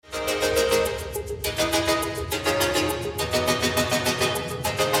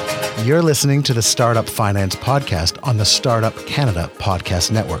You're listening to the Startup Finance Podcast on the Startup Canada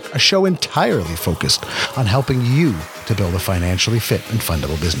Podcast Network, a show entirely focused on helping you to build a financially fit and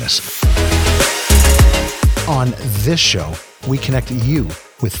fundable business. On this show, we connect you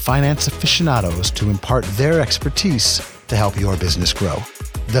with finance aficionados to impart their expertise to help your business grow.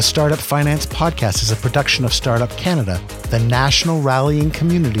 The Startup Finance Podcast is a production of Startup Canada, the national rallying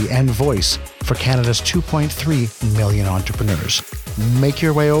community and voice for Canada's 2.3 million entrepreneurs. Make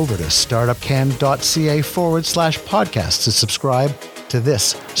your way over to startupcan.ca/podcast to subscribe to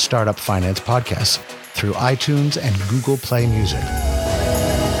this Startup Finance Podcast through iTunes and Google Play Music.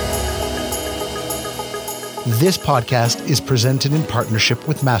 This podcast is presented in partnership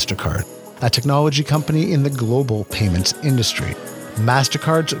with MasterCard, a technology company in the global payments industry.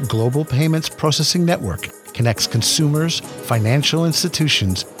 MasterCard's Global Payments Processing Network connects consumers, financial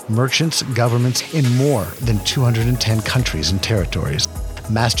institutions, merchants, governments in more than 210 countries and territories.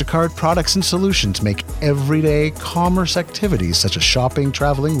 MasterCard products and solutions make everyday commerce activities such as shopping,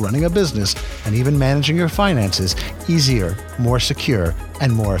 traveling, running a business, and even managing your finances easier, more secure,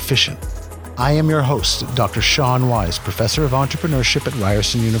 and more efficient. I am your host, Dr. Sean Wise, Professor of Entrepreneurship at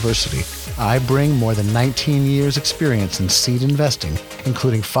Ryerson University. I bring more than 19 years experience in seed investing,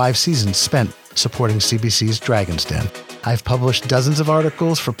 including 5 seasons spent supporting CBC's Dragon's Den. I've published dozens of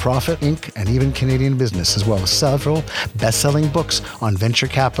articles for Profit Inc. and even Canadian Business, as well as several best-selling books on venture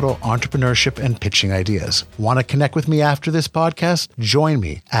capital, entrepreneurship, and pitching ideas. Want to connect with me after this podcast? Join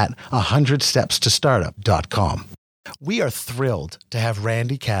me at 100stepstostartup.com. We are thrilled to have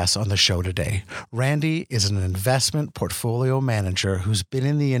Randy Cass on the show today. Randy is an investment portfolio manager who's been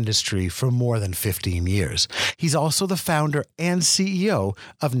in the industry for more than 15 years. He's also the founder and CEO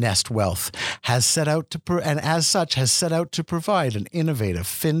of Nest Wealth, and as such has set out to provide an innovative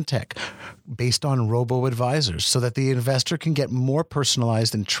fintech based on robo-advisors so that the investor can get more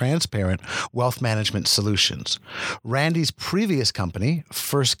personalized and transparent wealth management solutions. Randy's previous company,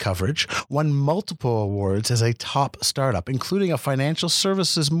 First Coverage, won multiple awards as a top startup, including a Financial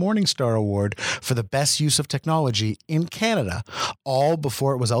Services Morningstar Award for the best use of technology in Canada, all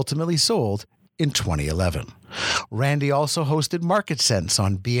before it was ultimately sold in 2011. Randy also hosted Market Sense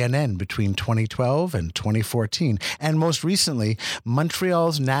on BNN between 2012 and 2014. And most recently,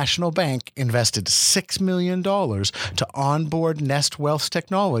 Montreal's National Bank invested $6 million to onboard Nest Wealth's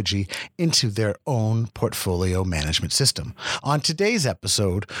technology into their own portfolio management system. On today's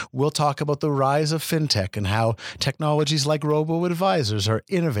episode, we'll talk about the rise of fintech and how technologies like robo-advisors are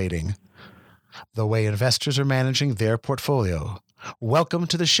innovating the way investors are managing their portfolio. Welcome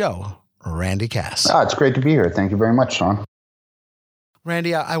to the show, Randy Cass. It's great to be here. Thank you very much, Sean.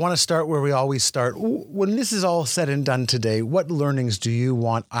 Randy, I want to start where we always start. When this is all said and done today, what learnings do you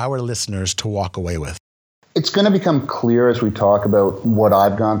want our listeners to walk away with? It's going to become clear as we talk about what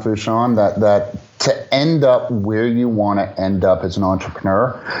I've gone through, Sean, that to end up where you want to end up as an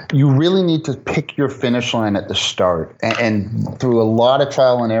entrepreneur, you really need to pick your finish line at the start. And through a lot of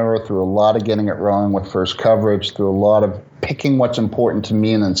trial and error, through a lot of getting it wrong with First Coverage, through a lot of picking what's important to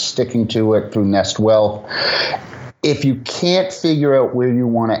me and then sticking to it through Nest Wealth, if you can't figure out where you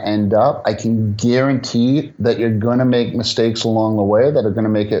want to end up, I can guarantee that you're going to make mistakes along the way that are going to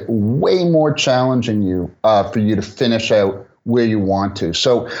make it way more challenging for you to finish out where you want to.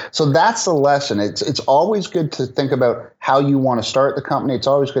 So that's the lesson. It's always good to think about how you want to start the company. It's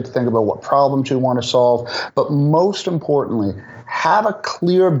always good to think about what problems you want to solve. But most importantly, have a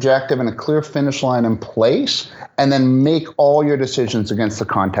clear objective and a clear finish line in place, and then make all your decisions against the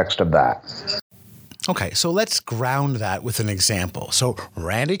context of that. Okay, so let's ground that with an example. So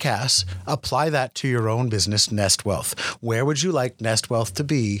Randy Cass, apply that to your own business, Nest Wealth. Where would you like Nest Wealth to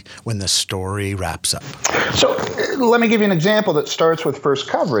be when the story wraps up? So let me give you an example that starts with First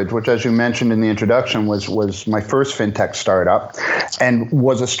Coverage, which, as you mentioned in the introduction, was my first fintech startup, and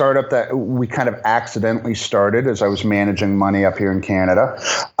was a startup that we kind of accidentally started as I was managing money up here in Canada,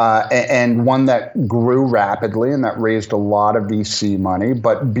 and one that grew rapidly and that raised a lot of VC money,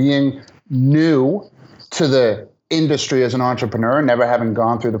 but being new to the industry as an entrepreneur, never having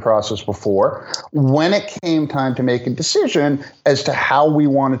gone through the process before, when it came time to make a decision as to how we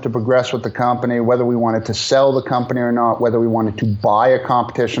wanted to progress with the company, whether we wanted to sell the company or not, whether we wanted to buy a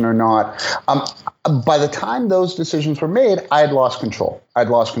competition or not, by the time those decisions were made, I had lost control. I'd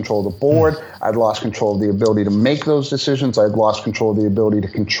lost control of the board. I'd lost control of the ability to make those decisions. I'd lost control of the ability to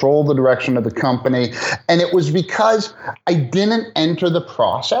control the direction of the company. And it was because I didn't enter the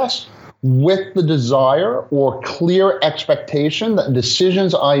process with the desire or clear expectation that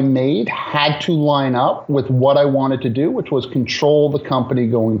decisions I made had to line up with what I wanted to do, which was control the company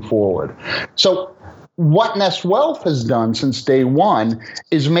going forward. So what Nest Wealth has done since day one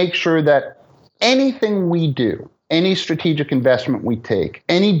is make sure that anything we do, any strategic investment we take,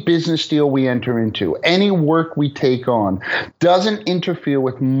 any business deal we enter into, any work we take on, doesn't interfere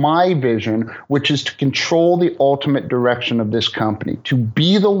with my vision, which is to control the ultimate direction of this company, to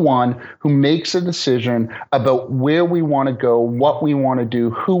be the one who makes a decision about where we want to go, what we want to do,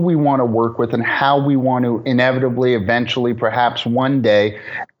 who we want to work with, and how we want to inevitably, eventually, perhaps one day,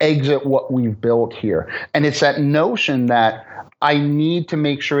 exit what we've built here. And it's that notion that I need to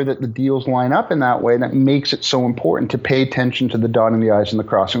make sure that the deals line up in that way that makes it so important to pay attention to the dotting the I's and the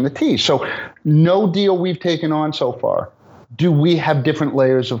crossing the T's. So no deal we've taken on so far do we have different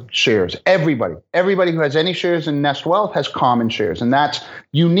layers of shares. Everybody who has any shares in Nest Wealth has common shares, and that's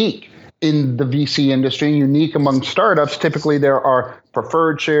unique in the VC industry, unique among startups. Typically, there are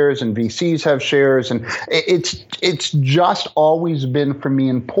preferred shares and VCs have shares. And it's just always been, for me,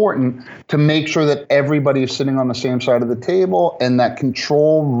 important to make sure that everybody is sitting on the same side of the table and that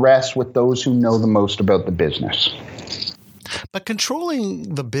control rests with those who know the most about the business. But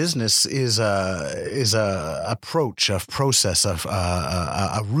controlling the business is a approach, a process, of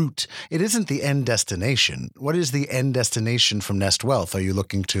a route. It isn't the end destination. What is the end destination from Nest Wealth? Are you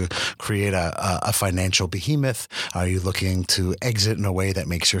looking to create a financial behemoth? Are you looking to exit in a way that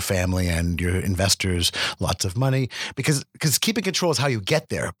makes your family and your investors lots of money? Because keeping control is how you get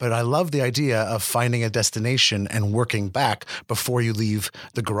there. But I love the idea of finding a destination and working back before you leave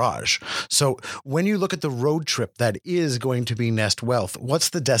the garage. So when you look at the road trip that is going to be Nest Wealth, what's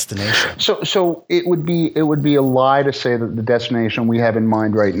the destination? So it would be a lie to say that the destination we have in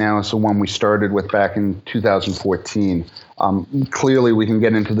mind right now is the one we started with back in 2014. Clearly, we can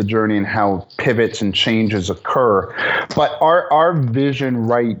get into the journey and how pivots and changes occur. But our vision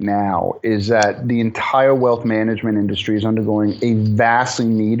right now is that the entire wealth management industry is undergoing a vastly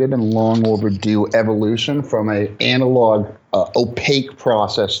needed and long overdue evolution from an analog opaque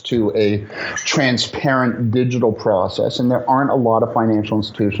process to a transparent digital process. And there aren't a lot of financial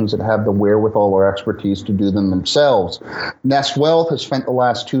institutions that have the wherewithal or expertise to do them themselves. Nest Wealth has spent the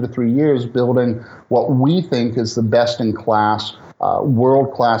last 2 to 3 years building what we think is the best-in-class,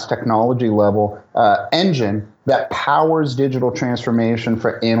 world-class technology level engine that powers digital transformation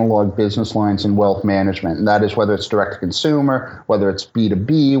for analog business lines in wealth management. And that is whether it's direct to consumer, whether it's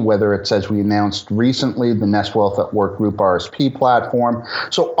B2B, whether it's, as we announced recently, the Nest Wealth at Work Group RSP platform.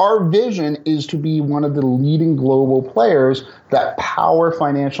 So our vision is to be one of the leading global players that power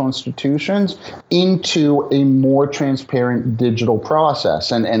financial institutions into a more transparent digital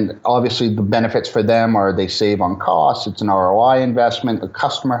process. And obviously the benefits for them are they save on costs, it's an ROI investment, the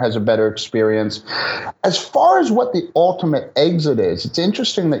customer has a better experience. As far as what the ultimate exit is, it's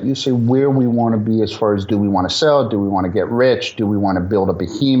interesting that you say where we want to be as far as do we want to sell, do we want to get rich, do we want to build a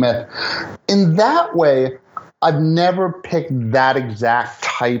behemoth? In that way, I've never picked that exact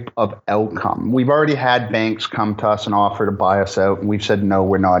type of outcome. We've already had banks come to us and offer to buy us out, and we've said, no,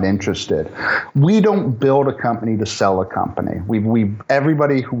 we're not interested. We don't build a company to sell a company.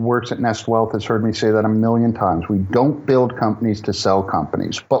 Everybody who works at Nest Wealth has heard me say that a million times. We don't build companies to sell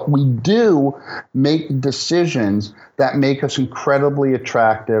companies, but we do make decisions that make us incredibly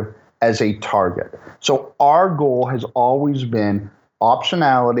attractive as a target. So our goal has always been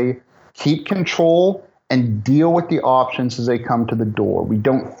optionality, keep control, and deal with the options as they come to the door. We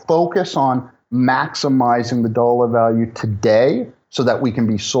don't focus on maximizing the dollar value today so that we can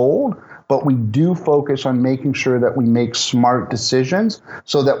be sold, but we do focus on making sure that we make smart decisions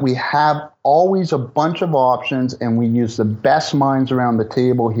so that we have always a bunch of options and we use the best minds around the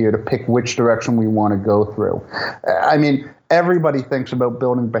table here to pick which direction we want to go through. I mean, everybody thinks about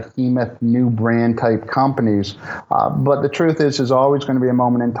building behemoth, new brand type companies. But the truth is there's always going to be a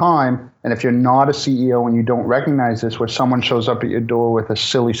moment in time. And if you're not a CEO and you don't recognize this, where someone shows up at your door with a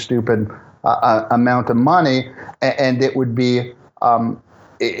silly, stupid amount of money, and it would be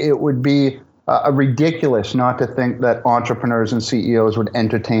ridiculous not to think that entrepreneurs and CEOs would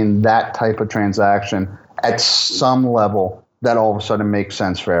entertain that type of transaction at some level that all of a sudden makes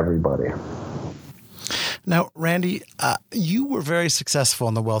sense for everybody. Now, Randy, you were very successful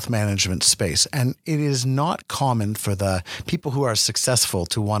in the wealth management space, and it is not common for the people who are successful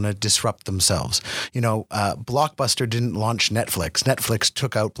to want to disrupt themselves. You know, Blockbuster didn't launch Netflix. Netflix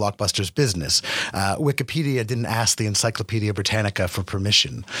took out Blockbuster's business. Wikipedia didn't ask the Encyclopedia Britannica for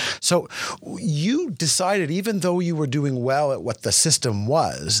permission. So you decided, even though you were doing well at what the system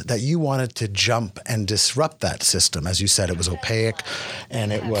was, that you wanted to jump and disrupt that system. As you said, it was opaque,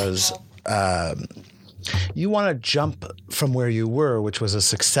 and it was... you want to jump from where you were, which was a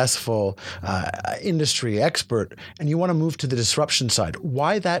successful industry expert, and you want to move to the disruption side.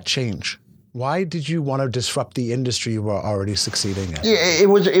 Why that change? Why did you want to disrupt the industry you were already succeeding at? Yeah, it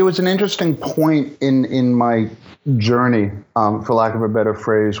was an interesting point in my journey, for lack of a better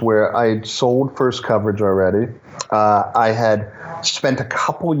phrase, where I had sold First Coverage already. I had spent a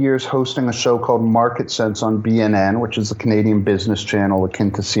couple years hosting a show called Market Sense on BNN, which is the Canadian business channel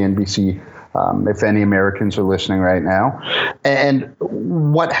akin to CNBC, if any Americans are listening right now. And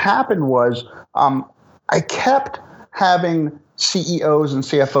what happened was I kept having CEOs and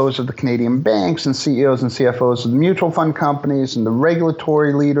CFOs of the Canadian banks and CEOs and CFOs of the mutual fund companies and the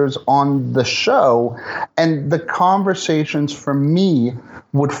regulatory leaders on the show. And the conversations for me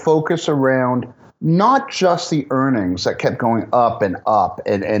would focus around not just the earnings that kept going up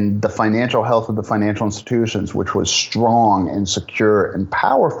and the financial health of the financial institutions, which was strong and secure and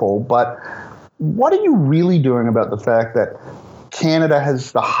powerful, but what are you really doing about the fact that Canada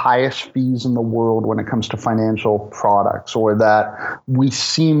has the highest fees in the world when it comes to financial products, or that we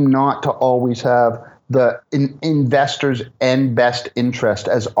seem not to always have the investors' and best interest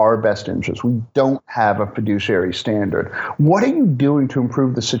as our best interest. We don't have a fiduciary standard. What are you doing to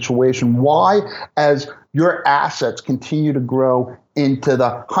improve the situation? Why, as your assets continue to grow into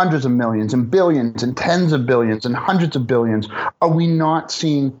the hundreds of millions and billions and tens of billions and hundreds of billions, are we not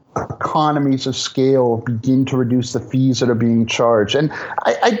seeing economies of scale begin to reduce the fees that are being charged? And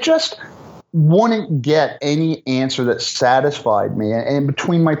I just wouldn't get any answer that satisfied me. And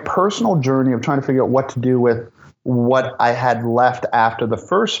between my personal journey of trying to figure out what to do with what I had left after the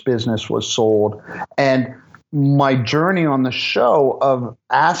first business was sold, and my journey on the show of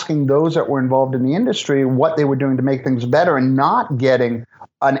asking those that were involved in the industry what they were doing to make things better and not getting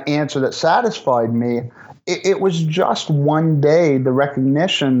an answer that satisfied me, it was just one day the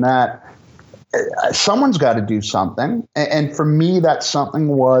recognition that someone's got to do something. And for me, that something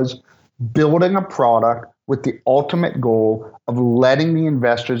was building a product with the ultimate goal of letting the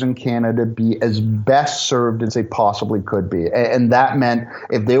investors in Canada be as best served as they possibly could be. And that meant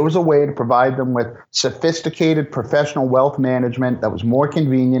if there was a way to provide them with sophisticated professional wealth management that was more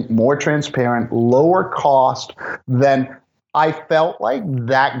convenient, more transparent, lower cost, then I felt like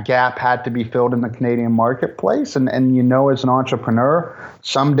that gap had to be filled in the Canadian marketplace. And you know, as an entrepreneur,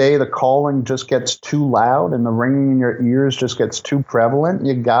 someday the calling just gets too loud and the ringing in your ears just gets too prevalent.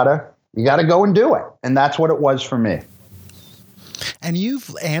 You gotta go and do it. And that's what it was for me. And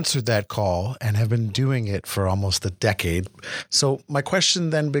you've answered that call and have been doing it for almost a decade. So my question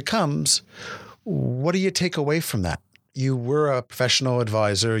then becomes, what do you take away from that? You were a professional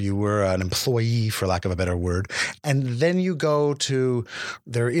advisor, you were an employee, for lack of a better word, and then you go to,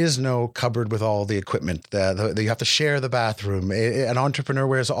 there is no cupboard with all the equipment. You have to share the bathroom. An entrepreneur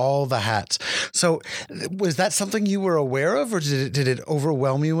wears all the hats. So was that something you were aware of, or did it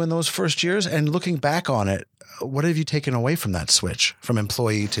overwhelm you in those first years? And looking back on it, what have you taken away from that switch from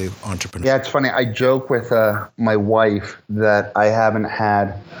employee to entrepreneur? Yeah, it's funny. I joke with my wife that I haven't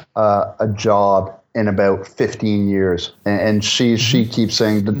had a job in about 15 years. And she keeps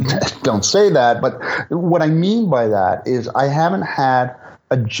saying, don't say that. But what I mean by that is I haven't had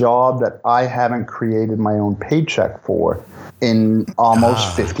a job that I haven't created my own paycheck for in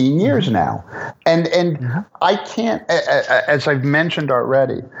almost 15 years now. And I can't, as I've mentioned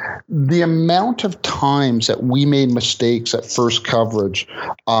already, the amount of times that we made mistakes at First Coverage,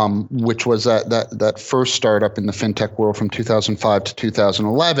 which was that first startup in the fintech world from 2005 to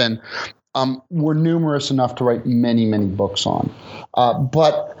 2011, were numerous enough to write many, many books on.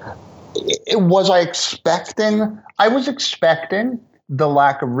 But was I expecting? I was expecting the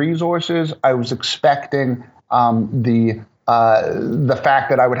lack of resources. I was expecting the fact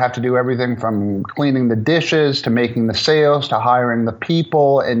that I would have to do everything from cleaning the dishes to making the sales to hiring the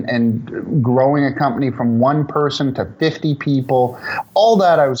people and growing a company from one person to 50 people. All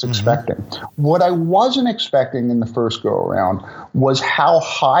that I was expecting. What I wasn't expecting in the first go around was how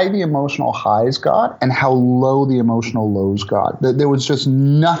high the emotional highs got and how low the emotional lows got. There was just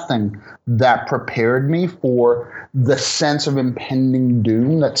nothing that prepared me for the sense of impending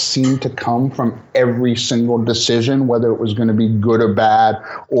doom that seemed to come from every single decision, whether it was going to be good or bad,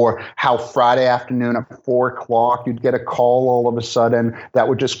 or how Friday afternoon at 4:00 you'd get a call all of a sudden that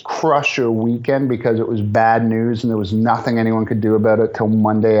would just crush your weekend because it was bad news and there was nothing anyone could do about it till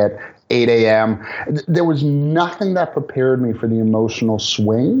Monday at 8 a.m. There was nothing that prepared me for the emotional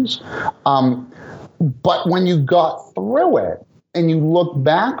swings. But when you got through it, and you look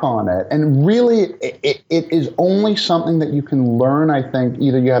back on it, and really it is only something that you can learn, I think.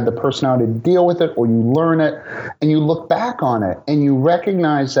 Either you have the personality to deal with it or you learn it, and you look back on it, and you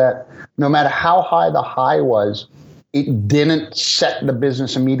recognize that no matter how high the high was, it didn't set the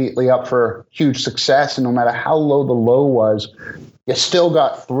business immediately up for huge success, and no matter how low the low was, you still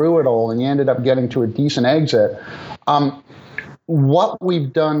got through it all and you ended up getting to a decent exit. What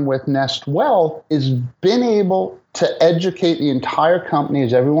we've done with Nest Wealth is been able to educate the entire company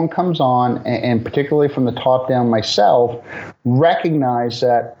as everyone comes on, and particularly from the top down myself, recognize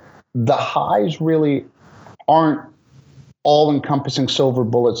that the highs really aren't all-encompassing silver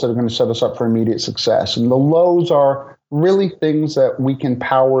bullets that are going to set us up for immediate success. And the lows are really things that we can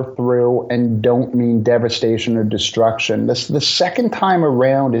power through and don't mean devastation or destruction. The second time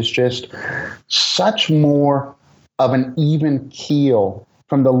around is just such more of an even keel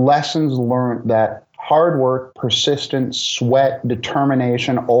from the lessons learned that hard work, persistence, sweat,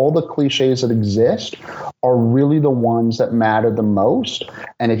 determination, all the cliches that exist are really the ones that matter the most.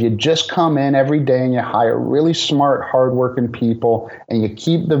 And if you just come in every day and you hire really smart, hardworking people and you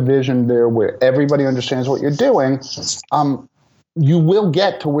keep the vision there where everybody understands what you're doing, you will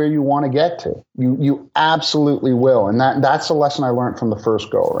get to where you want to get to. You absolutely will. And that's a lesson I learned from the first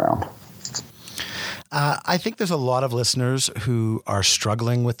go around. I think there's a lot of listeners who are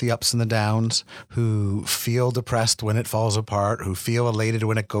struggling with the ups and the downs, who feel depressed when it falls apart, who feel elated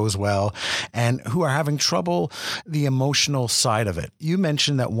when it goes well, and who are having trouble the emotional side of it. You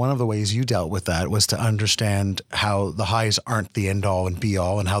mentioned that one of the ways you dealt with that was to understand how the highs aren't the end all and be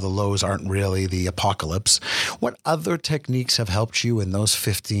all and how the lows aren't really the apocalypse. What other techniques have helped you in those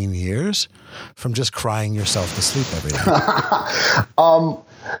 15 years from just crying yourself to sleep every night?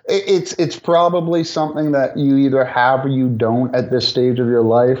 It's probably something that you either have or you don't at this stage of your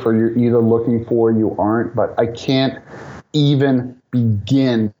life, or you're either looking for or you aren't. But I can't even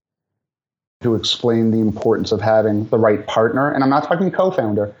begin to explain the importance of having the right partner. And I'm not talking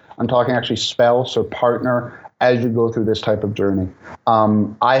co-founder. I'm talking actually spouse or partner as you go through this type of journey.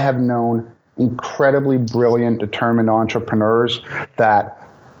 I have known incredibly brilliant, determined entrepreneurs that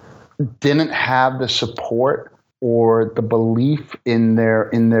didn't have the support or the belief in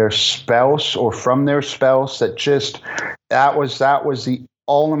their spouse or from their spouse that was the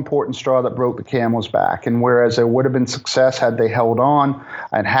all-important straw that broke the camel's back. And whereas there would have been success had they held on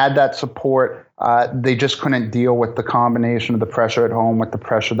and had that support, they just couldn't deal with the combination of the pressure at home with the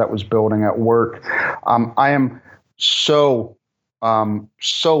pressure that was building at work. I am so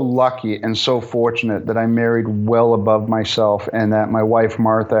lucky and so fortunate that I married well above myself, and that my wife,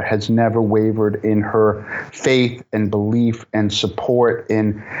 Martha, has never wavered in her faith and belief and support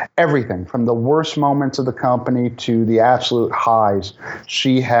in everything from the worst moments of the company to the absolute highs.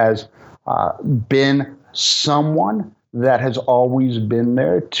 She has been someone that has always been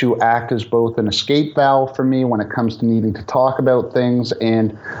there to act as both an escape valve for me when it comes to needing to talk about things,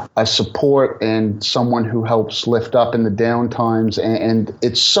 and a support and someone who helps lift up in the down times. And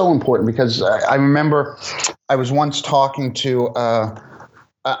it's so important because I remember I was once talking to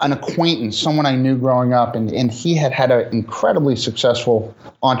an acquaintance, someone I knew growing up, and he had an incredibly successful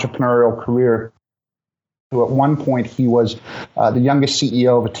entrepreneurial career. At one point, he was the youngest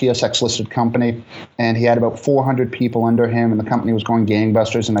CEO of a TSX-listed company, and he had about 400 people under him, and the company was going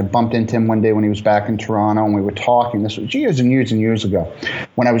gangbusters. And I bumped into him one day when he was back in Toronto, and we were talking. This was years and years and years ago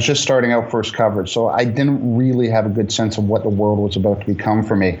when I was just starting out First Coverage. So I didn't really have a good sense of what the world was about to become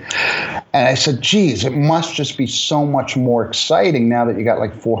for me. And I said, geez, it must just be so much more exciting now that you got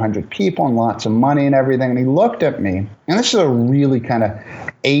like 400 people and lots of money and everything. And he looked at me, and this is a really kind of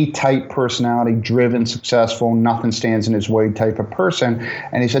A-type personality, driven, successful, nothing stands in his way type of person.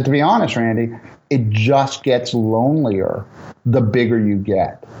 And he said, to be honest, Randy, it just gets lonelier the bigger you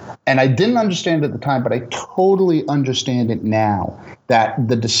get. And I didn't understand it at the time, but I totally understand it now, that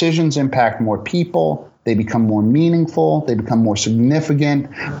the decisions impact more people, they become more meaningful, they become more significant,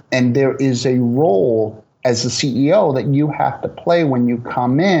 and there is a role as the CEO that you have to play when you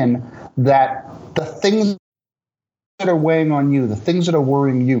come in, that the things that are weighing on you, the things that are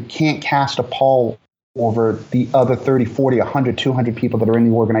worrying you, can't cast a pall over the other 30, 40, 100, 200 people that are in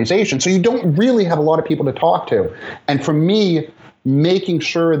the organization. So you don't really have a lot of people to talk to. And for me, making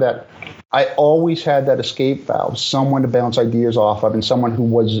sure that I always had that escape valve, someone to bounce ideas off of, and someone who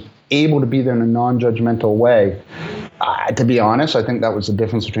was able to be there in a non-judgmental way. To be honest, I think that was the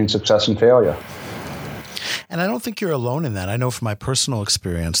difference between success and failure. And I don't think you're alone in that. I know from my personal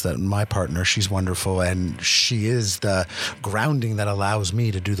experience that my partner, she's wonderful, and she is the grounding that allows me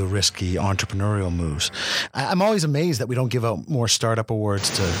to do the risky entrepreneurial moves. I'm always amazed that we don't give out more startup awards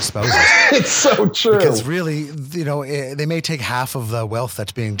to spouses. It's so true. Because really, you know, they may take half of the wealth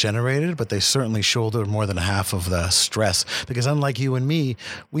that's being generated, but they certainly shoulder more than half of the stress. Because unlike you and me,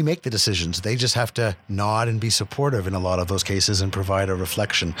 we make the decisions. They just have to nod and be supportive in a lot of those cases and provide a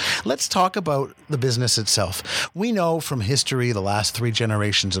reflection. Let's talk about the business itself. wealth. We know from history, the last 3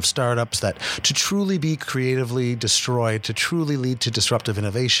 generations of startups, that to truly be creatively destroyed, to truly lead to disruptive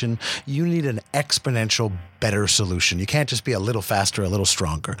innovation, you need an exponential better solution. You can't just be a little faster, a little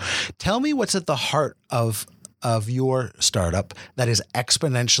stronger. Tell me what's at the heart of your startup that is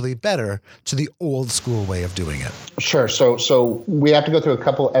exponentially better to the old school way of doing it. Sure. So we have to go through a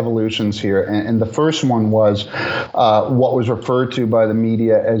couple evolutions here. And the first one was what was referred to by the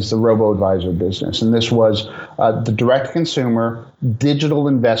media as the robo-advisor business. And this was the direct-to-consumer digital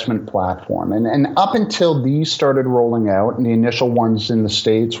investment platform. And up until these started rolling out, and the initial ones in the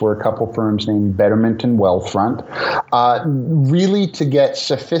States were a couple firms named Betterment and Wealthfront, really to get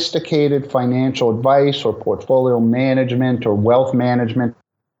sophisticated financial advice or portfolio management or wealth management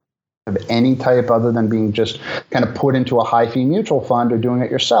of any type other than being just kind of put into a high-fee mutual fund or doing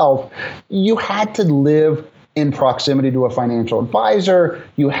it yourself, you had to live in proximity to a financial advisor.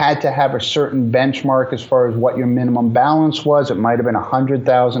 You had to have a certain benchmark as far as what your minimum balance was. It might have been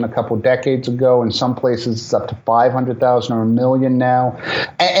 $100,000 a couple decades ago. In some places, it's up to $500,000 or $1 million now.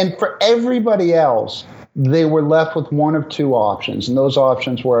 And for everybody else, they were left with one of two options. And those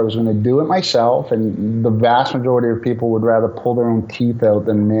options were I was going to do it myself, and the vast majority of people would rather pull their own teeth out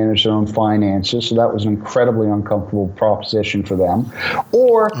than manage their own finances. So that was an incredibly uncomfortable proposition for them.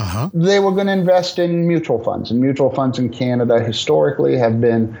 Or they were going to invest in mutual funds. And mutual funds in Canada historically have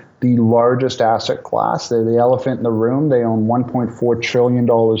been the largest asset class. They're the elephant in the room. They own $1.4 trillion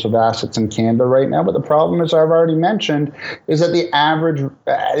of assets in Canada right now. But the problem, as I've already mentioned, is that the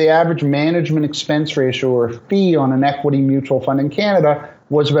average management expense ratio or fee on an equity mutual fund in Canada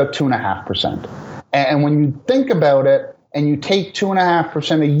was about 2.5%. And when you think about it, and you take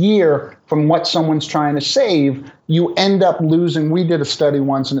 2.5% a year from what someone's trying to save, you end up losing. We did a study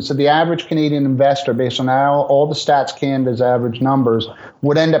once, and it said the average Canadian investor, based on all the Stats Canada's average numbers,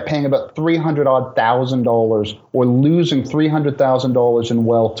 would end up paying about $300,000 or losing $300,000 in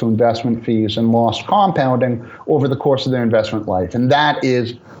wealth to investment fees and lost compounding over the course of their investment life. And that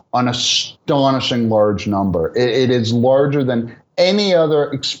is an astonishing large number. It is larger than any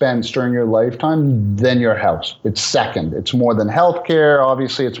other expense during your lifetime than your house. It's second. It's more than healthcare.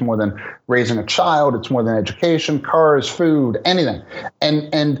 Obviously, it's more than raising a child. It's more than education, cars, food, anything.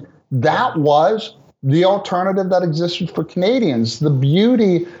 And that was the alternative that existed for Canadians. The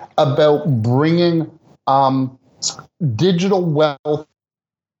beauty about bringing digital wealth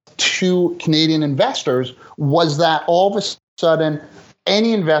to Canadian investors was that all of a sudden,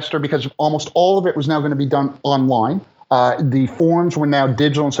 any investor, because almost all of it was now going to be done online, the forms were now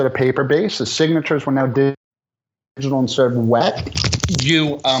digital instead of paper-based. The signatures were now digital instead of wet.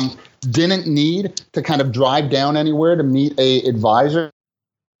 You didn't need to kind of drive down anywhere to meet an advisor.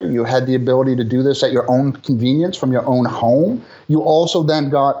 You had the ability to do this at your own convenience from your own home. You also then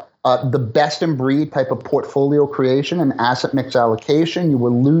got the best-in-breed type of portfolio creation and asset mix allocation. You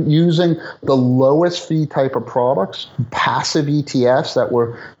were using the lowest fee type of products, passive ETFs that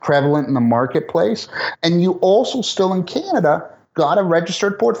were prevalent in the marketplace. And you also still in Canada got a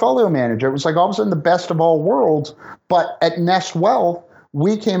registered portfolio manager. It was like all of a sudden the best of all worlds. But at Nest Wealth,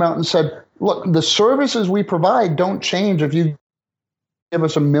 we came out and said, look, the services we provide don't change if you give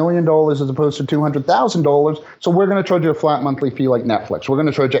us $1 million as opposed to $200,000. So we're going to charge you a flat monthly fee like Netflix. We're going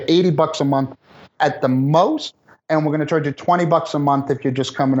to charge you $80 a month at the most, and we're going to charge you $20 a month if you're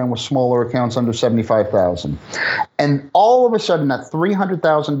just coming in with smaller accounts under $75,000. And all of a sudden, that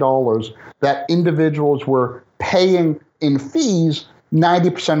 $300,000 that individuals were paying in fees,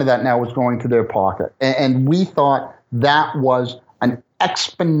 90% of that now was going to their pocket. And we thought that was an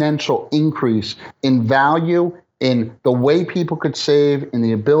exponential increase in value, in the way people could save, in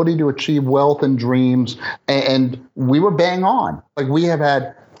the ability to achieve wealth and dreams. And we were bang on. Like, we have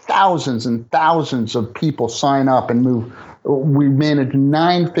had thousands and thousands of people sign up and move. We manage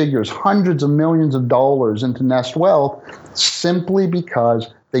 9 figures, hundreds of millions of dollars into Nest Wealth simply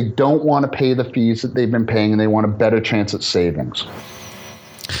because they don't want to pay the fees that they've been paying, and they want a better chance at savings.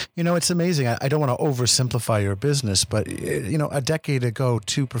 You know, it's amazing. I don't want to oversimplify your business, but, you know, a decade ago,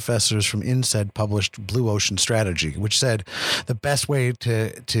 2 professors from INSEAD published Blue Ocean Strategy, which said the best way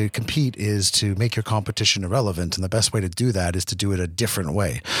to compete is to make your competition irrelevant. And the best way to do that is to do it a different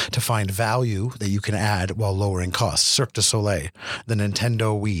way, to find value that you can add while lowering costs. Cirque du Soleil, the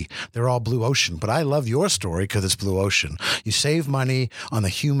Nintendo Wii, they're all Blue Ocean. But I love your story because it's Blue Ocean. You save money on the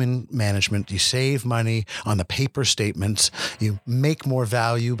human management. You save money on the paper statements. You make more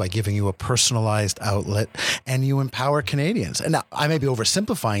value by giving you a personalized outlet, and you empower Canadians. And now, I may be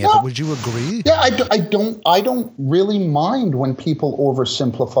oversimplifying it, but would you agree? Yeah, I don't really mind when people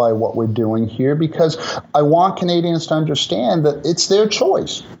oversimplify what we're doing here, because I want Canadians to understand that it's their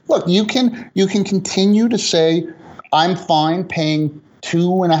choice. Look, you can continue to say, I'm fine paying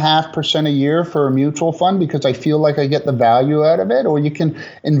 2.5% a year for a mutual fund because I feel like I get the value out of it. Or you can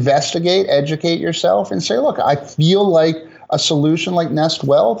investigate, educate yourself, and say, look, I feel like a solution like Nest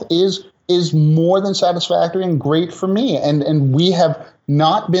Wealth is more than satisfactory and great for me. And we have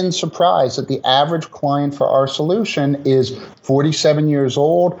not been surprised that the average client for our solution is 47 years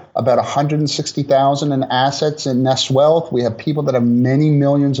old, about $160,000 in assets in Nest Wealth. We have people that have many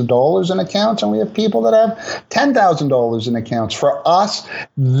millions of dollars in accounts, and we have people that have $10,000 in accounts. For us,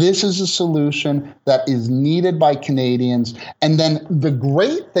 this is a solution that is needed by Canadians. And then the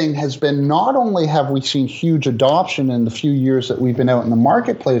great thing has been, not only have we seen huge adoption in the few years that we've been out in the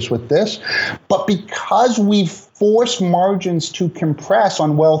marketplace with this, but because we've forced margins to compress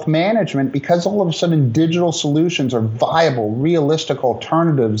on wealth management, because all of a sudden digital solutions are viable, realistic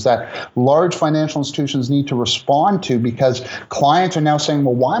alternatives that large financial institutions need to respond to, because clients are now saying,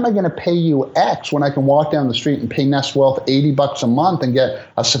 well, why am I going to pay you X when I can walk down the street and pay Nest Wealth $80 a month and get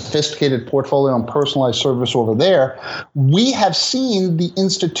a sophisticated portfolio and personalized service over there? We have seen the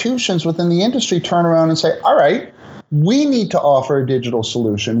institutions within the industry turn around and say, all right, we need to offer a digital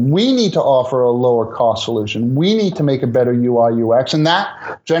solution. We need to offer a lower cost solution. We need to make a better UI UX. And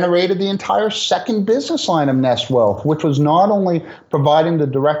that generated the entire second business line of Nest Wealth, which was not only providing the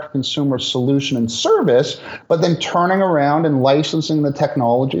direct consumer solution and service, but then turning around and licensing the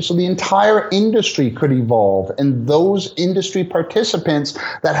technology so the entire industry could evolve. And those industry participants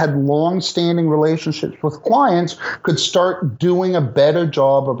that had long-standing relationships with clients could start doing a better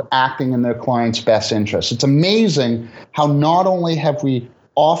job of acting in their clients' best interests. It's amazing how not only have we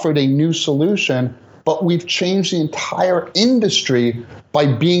offered a new solution, but we've changed the entire industry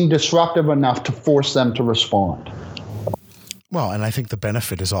by being disruptive enough to force them to respond. Well, and I think the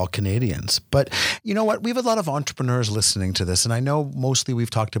benefit is all Canadians. But you know what? We have a lot of entrepreneurs listening to this, and I know mostly we've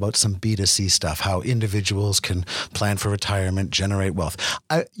talked about some B2C stuff, how individuals can plan for retirement, generate wealth.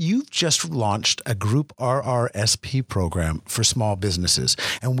 You've just launched a group RRSP program for small businesses,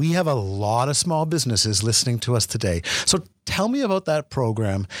 and we have a lot of small businesses listening to us today. So tell me about that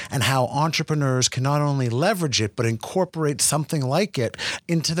program and how entrepreneurs can not only leverage it, but incorporate something like it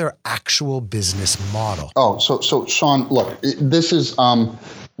into their actual business model. Oh, so Sean, look, this is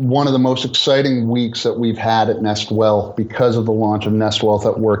one of the most exciting weeks that we've had at Nest Wealth because of the launch of Nest Wealth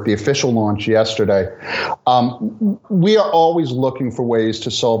at Work, the official launch yesterday. We are always looking for ways to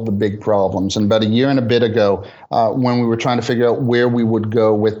solve the big problems. And about a year and a bit ago, when we were trying to figure out where we would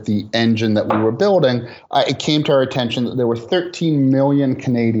go with the engine that we were building, it came to our attention that there were 13 million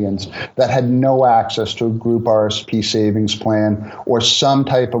Canadians that had no access to a group RSP savings plan or some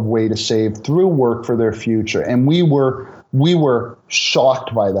type of way to save through work for their future. And we were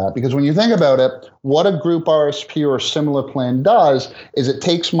shocked by that, because when you think about it, what a group RSP or a similar plan does is it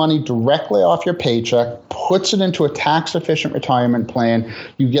takes money directly off your paycheck, puts it into a tax-efficient retirement plan.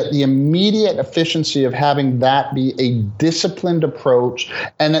 You get the immediate efficiency of having that be a disciplined approach.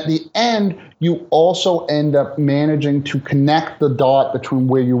 And at the end, you also end up managing to connect the dot between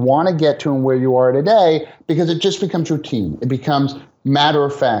where you want to get to and where you are today, because it just becomes routine. It becomes matter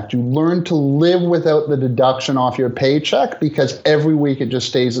of fact. You learn to live without the deduction off your paycheck, because every week it just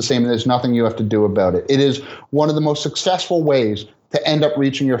stays the same and there's nothing you have to do about it. It is one of the most successful ways to end up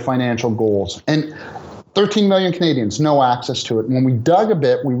reaching your financial goals. And 13 million Canadians, no access to it. When we dug a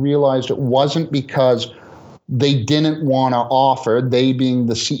bit, we realized it wasn't because they didn't want to offer, they being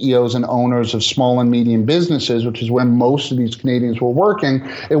the CEOs and owners of small and medium businesses, which is where most of these Canadians were working.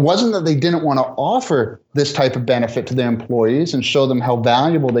 It wasn't that they didn't want to offer this type of benefit to their employees and show them how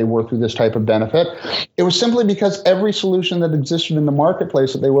valuable they were through this type of benefit. It was simply because every solution that existed in the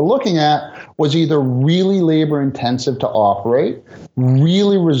marketplace that they were looking at was either really labor intensive to operate,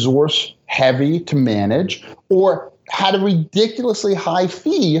 really resource heavy to manage, or had a ridiculously high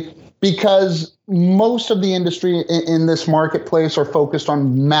fee, because most of the industry in this marketplace are focused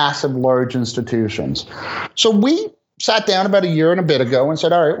on massive, large institutions. So we sat down about a year and a bit ago and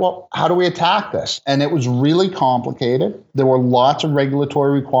said, all right, well, how do we attack this? And it was really complicated. There were lots of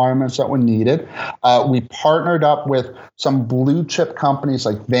regulatory requirements that were needed. We partnered up with some blue chip companies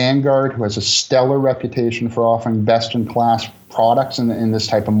like Vanguard, who has a stellar reputation for offering best-in-class products in this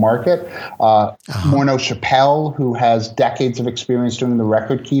type of market. Morneau Chappelle, who has decades of experience doing the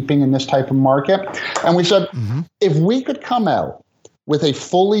record keeping in this type of market. And we said, if we could come out with a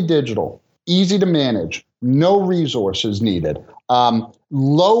fully digital, easy to manage, no resources needed.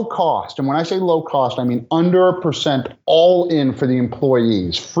 Low cost. And when I say low cost, I mean under 1% all in for the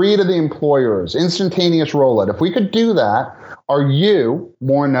employees, free to the employers, instantaneous rollout. If we could do that, are you,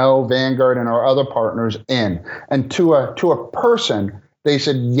 Morneau, Vanguard, and our other partners in? And to a person, they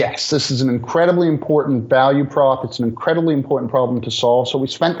said, yes, this is an incredibly important value prop. It's an incredibly important problem to solve. So we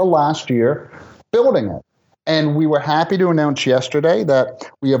spent the last year building it. And we were happy to announce yesterday that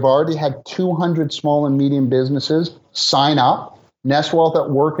we have already had 200 small and medium businesses sign up. Nest Wealth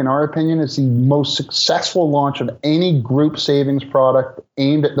at Work, in our opinion, is the most successful launch of any group savings product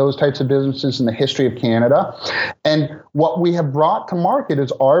aimed at those types of businesses in the history of Canada. And what we have brought to market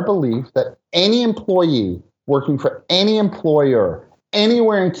is our belief that any employee working for any employer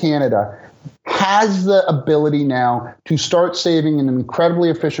anywhere in Canada has the ability now to start saving in an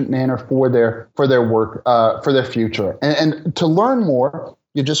incredibly efficient manner for their work, for their future. And to learn more,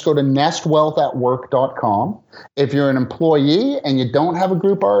 you just go to nestwealthatwork.com. If you're an employee and you don't have a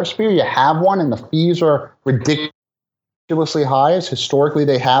group RSP, or you have one and the fees are ridiculously high, as historically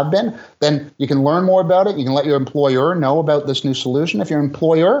they have been, then you can learn more about it. You can let your employer know about this new solution. If you're an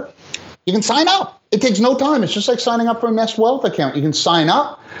employer, you can sign up. It takes no time. It's just like signing up for a Nest Wealth account. You can sign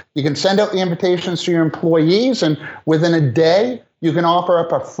up. You can send out the invitations to your employees, and within a day, you can offer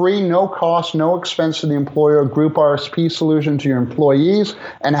up a free, no cost, no expense to the employer group RSP solution to your employees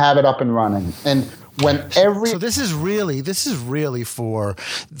and have it up and running. And so this is really for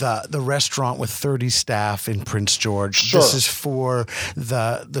the restaurant with 30 staff in Prince George. Sure. This is for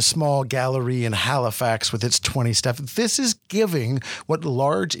the small gallery in Halifax with its 20 staff. This is giving what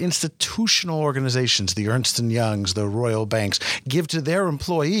large institutional organizations, the Ernst & Youngs, the Royal Banks, give to their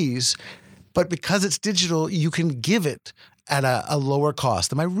employees. But because it's digital, you can give it at a lower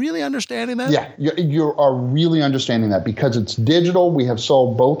cost. Am I really understanding that? Yeah, you are really understanding that. Because it's digital, we have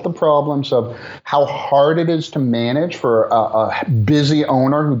solved both the problems of how hard it is to manage for a busy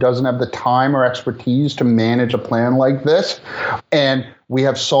owner who doesn't have the time or expertise to manage a plan like this. And we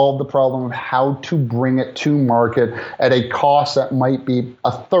have solved the problem of how to bring it to market at a cost that might be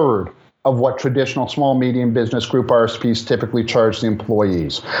a third of what traditional small, medium business group RSPs typically charge the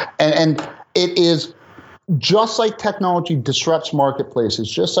employees. And it is just like technology disrupts marketplaces,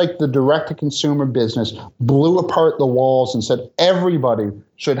 just like the direct-to-consumer business blew apart the walls and said everybody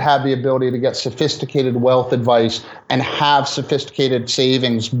should have the ability to get sophisticated wealth advice and have sophisticated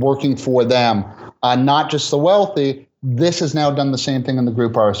savings working for them, not just the wealthy. This has now done the same thing in the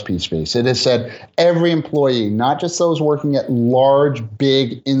group RSP space. It has said every employee, not just those working at large,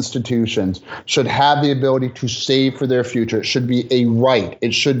 big institutions, should have the ability to save for their future. It should be a right.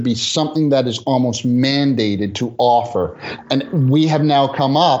 It should be something that is almost mandated to offer. And we have now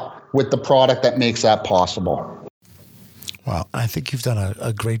come up with the product that makes that possible. Wow, I think you've done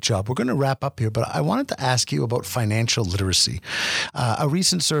a great job. We're going to wrap up here, but I wanted to ask you about financial literacy. A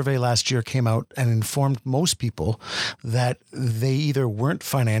recent survey last year came out and informed most people that they either weren't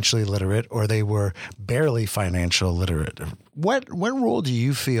financially literate or they were barely financial literate. What role do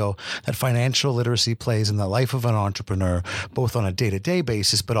you feel that financial literacy plays in the life of an entrepreneur, both on a day-to-day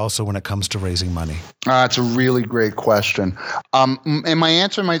basis, but also when it comes to raising money? It's a really great question. And my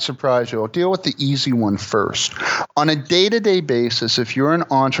answer might surprise you. I'll deal with the easy one first. On a day-to-day basis, if you're an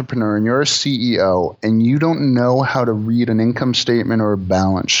entrepreneur and you're a CEO and you don't know how to read an income statement or a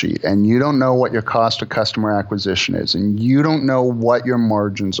balance sheet, and you don't know what your cost of customer acquisition is, and you don't know what your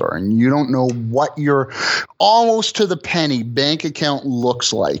margins are, and you don't know what your almost to the penny bank account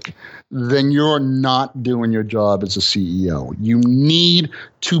looks like, then you're not doing your job as a CEO. You need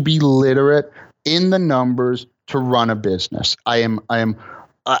to be literate in the numbers to run a business. I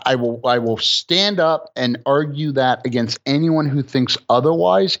will stand up and argue that against anyone who thinks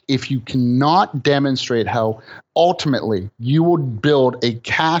otherwise if you cannot demonstrate how ultimately you will build a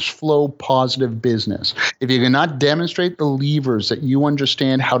cash flow positive business. If you cannot demonstrate the levers that you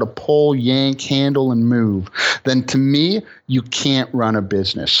understand how to pull, yank, handle, and move, then to me, you can't run a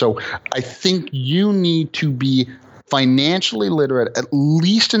business. So I think you need to be financially literate, at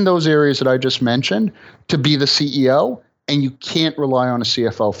least in those areas that I just mentioned, to be the CEO. And you can't rely on a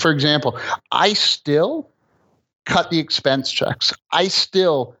CFO. For example, I still cut the expense checks. I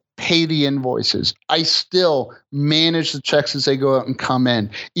still pay the invoices. I still manage the checks as they go out and come in,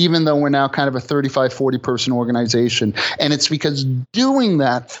 even though we're now kind of a 35, 40 person organization. And it's because doing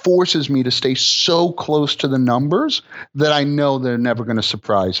that forces me to stay so close to the numbers that I know they're never going to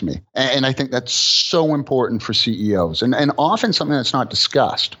surprise me. And I think that's so important for CEOs and often something that's not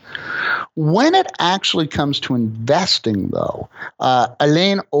discussed. When it actually comes to investing, though,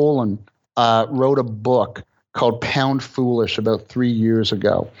 Elaine Olin wrote a book called Pound Foolish about 3 years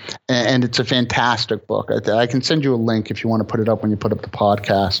ago. And it's a fantastic book. I can send you a link if you want to put it up when you put up the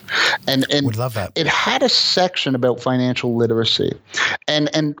podcast. And would love that. It had a section about financial literacy.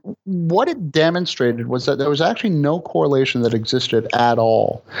 And what it demonstrated was that there was actually no correlation that existed at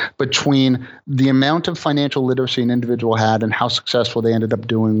all between the amount of financial literacy an individual had and how successful they ended up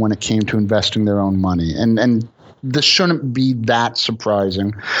doing when it came to investing their own money. And this shouldn't be that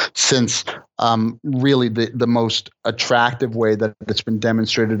surprising, since really the most attractive way that it's been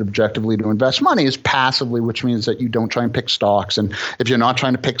demonstrated objectively to invest money is passively, which means that you don't try and pick stocks. And if you're not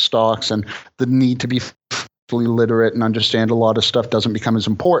trying to pick stocks, and the need to be literate and understand a lot of stuff doesn't become as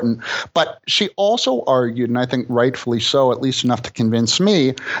important. But she also argued, and I think rightfully so, at least enough to convince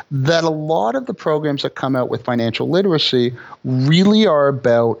me, that a lot of the programs that come out with financial literacy really are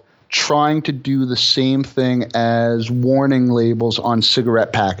about trying to do the same thing as warning labels on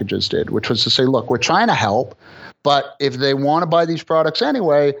cigarette packages did, which was to say, look, we're trying to help, but if they want to buy these products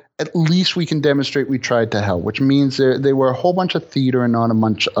anyway, at least we can demonstrate we tried to help, which means they were a whole bunch of theater and not a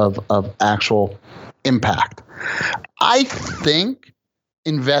bunch of actual impact. I think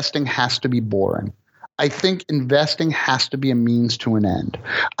investing has to be boring. I think investing has to be a means to an end.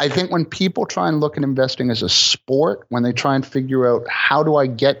 I think when people try and look at investing as a sport, when they try and figure out how do I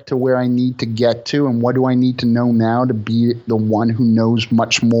get to where I need to get to and what do I need to know now to be the one who knows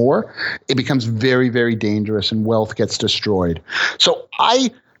much more, it becomes very, very dangerous and wealth gets destroyed. So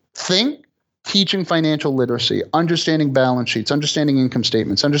I think teaching financial literacy, understanding balance sheets, understanding income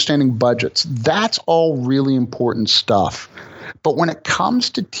statements, understanding budgets, that's all really important stuff. But when it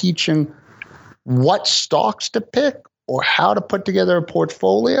comes to teaching what stocks to pick or how to put together a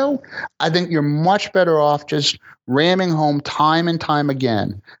portfolio, I think you're much better off just ramming home time and time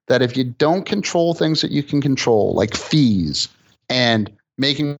again that if you don't control things that you can control, like fees and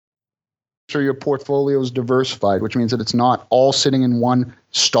making sure your portfolio is diversified, which means that it's not all sitting in one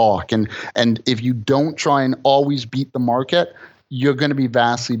stock. And if you don't try and always beat the market, you're going to be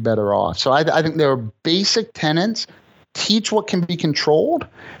vastly better off. So I think there are basic tenets. Teach what can be controlled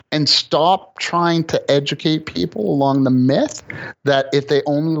and stop trying to educate people along the myth that if they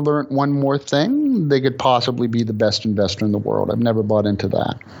only learned one more thing, they could possibly be the best investor in the world. I've never bought into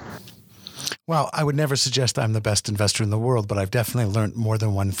that. Well, I would never suggest I'm the best investor in the world, but I've definitely learned more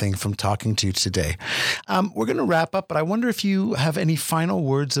than one thing from talking to you today. We're going to wrap up, but I wonder if you have any final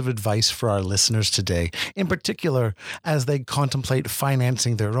words of advice for our listeners today, in particular, as they contemplate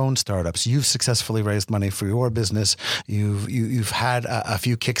financing their own startups. You've successfully raised money for your business. You've had a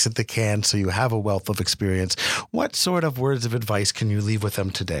few kicks at the can, so you have a wealth of experience. What sort of words of advice can you leave with them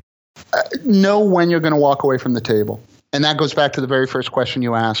today? Know when you're going to walk away from the table. And that goes back to the very first question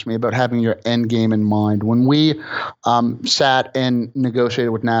you asked me about having your end game in mind. When we sat and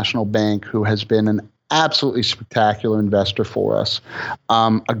negotiated with National Bank, who has been an absolutely spectacular investor for us,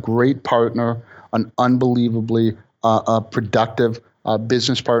 a great partner, an unbelievably productive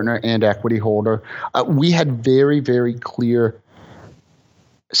business partner and equity holder, we had very, very clear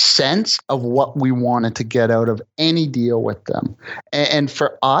sense of what we wanted to get out of any deal with them. And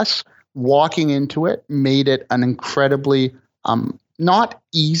for us, walking into it made it an incredibly not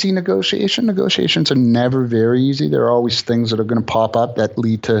easy negotiation. Negotiations are never very easy. There are always things that are going to pop up that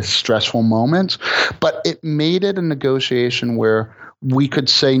lead to stressful moments. But it made it a negotiation where we could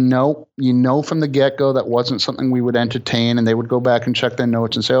say no, from the get-go that wasn't something we would entertain, and they would go back and check their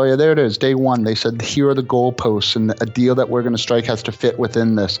notes and say, oh yeah, there it is, day one. They said, here are the goalposts, and a deal that we're going to strike has to fit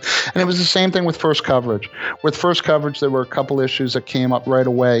within this. And it was the same thing with First Coverage. With First Coverage, there were a couple issues that came up right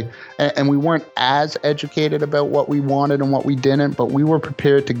away, and we weren't as educated about what we wanted and what we didn't, but we were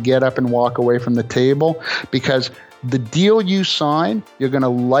prepared to get up and walk away from the table because the deal you sign, you're going to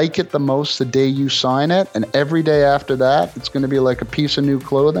like it the most the day you sign it. And every day after that, it's going to be like a piece of new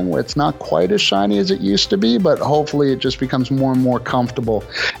clothing where it's not quite as shiny as it used to be, but hopefully it just becomes more and more comfortable.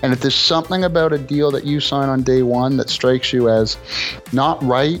 And if there's something about a deal that you sign on day one that strikes you as not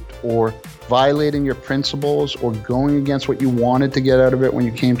right or violating your principles or going against what you wanted to get out of it when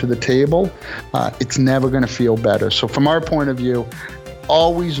you came to the table, it's never going to feel better. So from our point of view,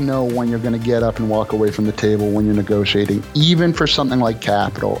 always know when you're going to get up and walk away from the table when you're negotiating, even for something like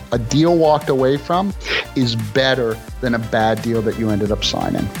capital. A deal walked away from is better than a bad deal that you ended up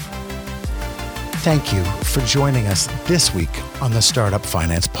signing. Thank you for joining us this week on the Startup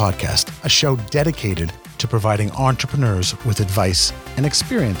Finance Podcast, a show dedicated to providing entrepreneurs with advice and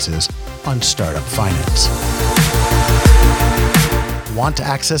experiences on startup finance. Want to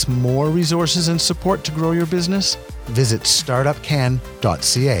access more resources and support to grow your business? Visit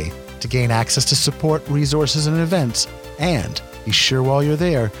startupcan.ca to gain access to support, resources, and events, and Be sure while you're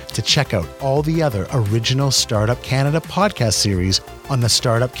there to check out all the other original Startup Canada podcast series on the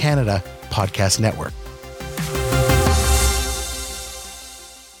Startup Canada Podcast Network.